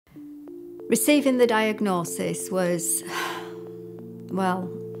Receiving the diagnosis was, well,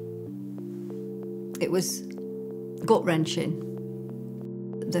 it was gut-wrenching.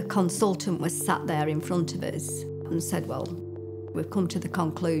 The consultant was sat there in front of us and said, well, we've come to the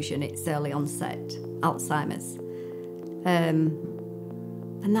conclusion it's early onset Alzheimer's.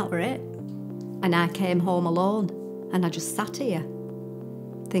 And that were it. And I came home alone and I just sat here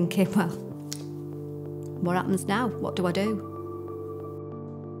thinking, well, what happens now? What do I do?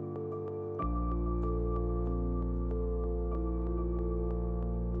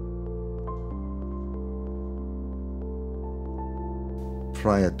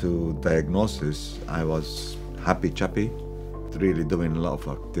 Prior to diagnosis, I was happy chappy, really doing a lot of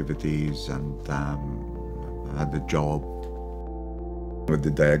activities and had a job. With the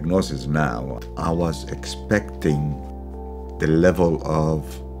diagnosis now, I was expecting the level of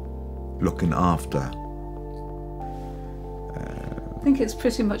looking after. I think it's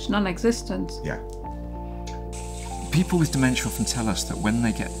pretty much non-existent. Yeah. People with dementia often tell us that when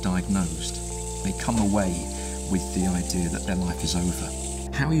they get diagnosed, they come away with the idea that their life is over.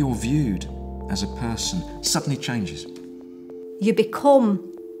 How you're viewed as a person suddenly changes. You become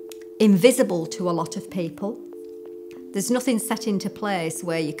invisible to a lot of people. There's nothing set into place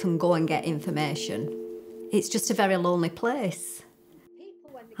where you can go and get information. It's just a very lonely place.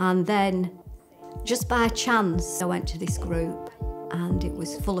 And then, just by chance, I went to this group and it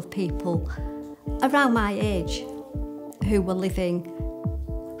was full of people around my age who were living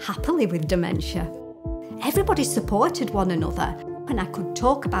happily with dementia. Everybody supported one another and I could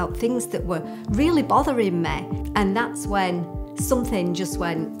talk about things that were really bothering me. And that's when something just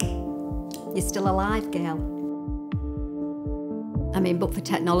went, you're still alive, Gail. I mean, but for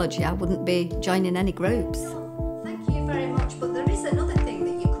technology, I wouldn't be joining any groups. Thank you very much, but there is another thing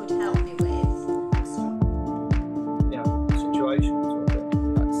that you could help me with. Yeah, situations.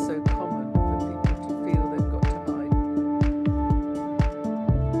 That's so common for people to feel they've got to hide.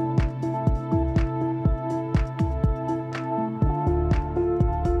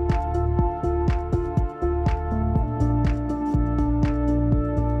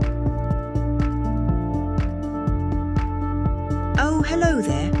 Oh, hello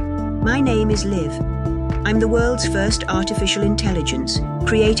there. My name is Liv. I'm the world's first artificial intelligence,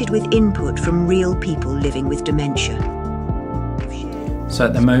 created with input from real people living with dementia. So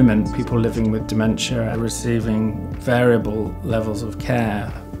at the moment, people living with dementia are receiving variable levels of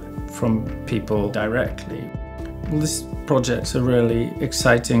care from people directly. Well, this project's a really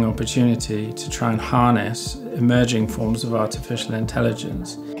exciting opportunity to try and harness emerging forms of artificial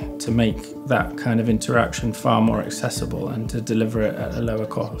intelligence to make that kind of interaction far more accessible and to deliver it at a lower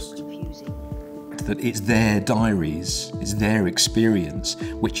cost. That it's their diaries, it's their experience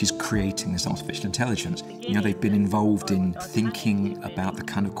which is creating this artificial intelligence. You know, they've been involved in thinking about the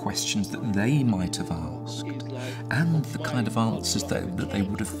kind of questions that they might have asked and the kind of answers that they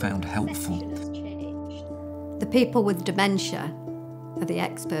would have found helpful. The people with dementia are the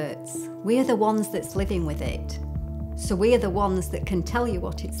experts. We are the ones that's living with it. So we are the ones that can tell you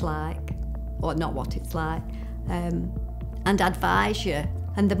what it's like, or not what it's like, and advise you.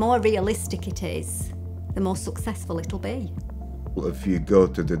 And the more realistic it is, the more successful it'll be. If you go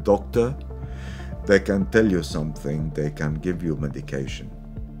to the doctor, they can tell you something, they can give you medication.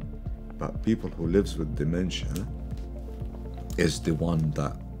 But people who live with dementia is the one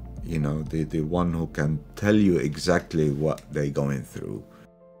that, you know, the one who can tell you exactly what they're going through.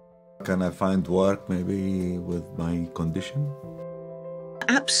 Can I find work maybe with my condition?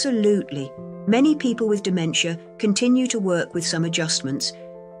 Absolutely. Many people with dementia continue to work with some adjustments.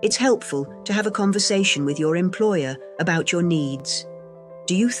 It's helpful to have a conversation with your employer about your needs.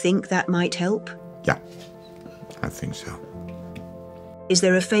 Do you think that might help? Yeah, I think so. Is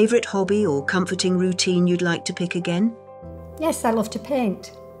there a favourite hobby or comforting routine you'd like to pick again? Yes, I love to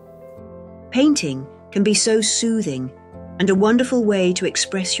paint. Painting can be so soothing and a wonderful way to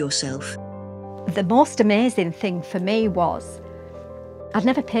express yourself. The most amazing thing for me was I'd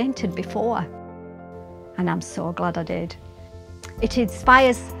never painted before, and I'm so glad I did. It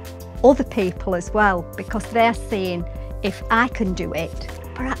inspires other people as well because they're seeing if I can do it,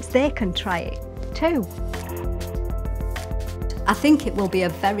 perhaps they can try it too. I think it will be a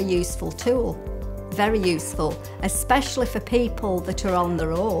very useful tool, very useful, especially for people that are on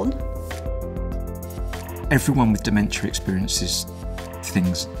their own. Everyone with dementia experiences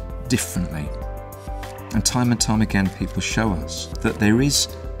things differently. And time again, people show us that there is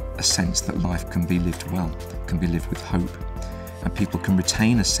a sense that life can be lived well, can be lived with hope, and people can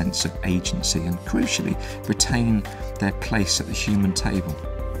retain a sense of agency and, crucially, retain their place at the human table.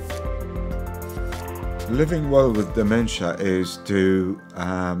 Living well with dementia is to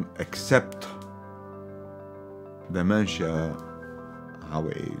accept dementia how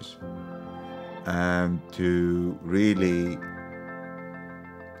it is, and to really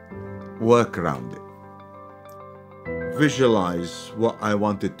work around it. Visualize what I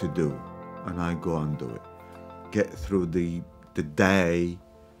wanted to do, and I go and do it. Get through the day.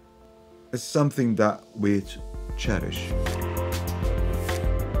 It's something that we cherish.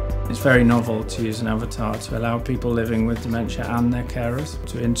 It's very novel to use an avatar to allow people living with dementia and their carers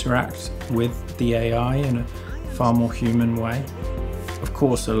to interact with the AI in a far more human way. Of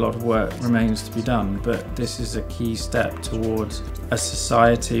course, a lot of work remains to be done, but this is a key step towards a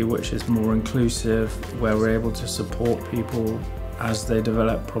society which is more inclusive, where we're able to support people as they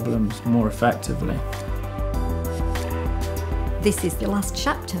develop problems more effectively. This is the last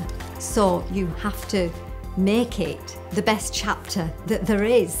chapter, so you have to make it the best chapter that there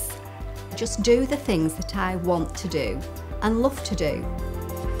is. Just do the things that I want to do and love to do.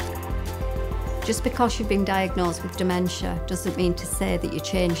 Just because you've been diagnosed with dementia doesn't mean to say that you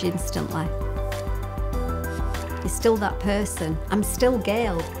change instantly. You're still that person. I'm still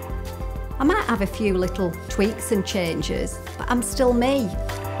Gail. I might have a few little tweaks and changes, but I'm still me.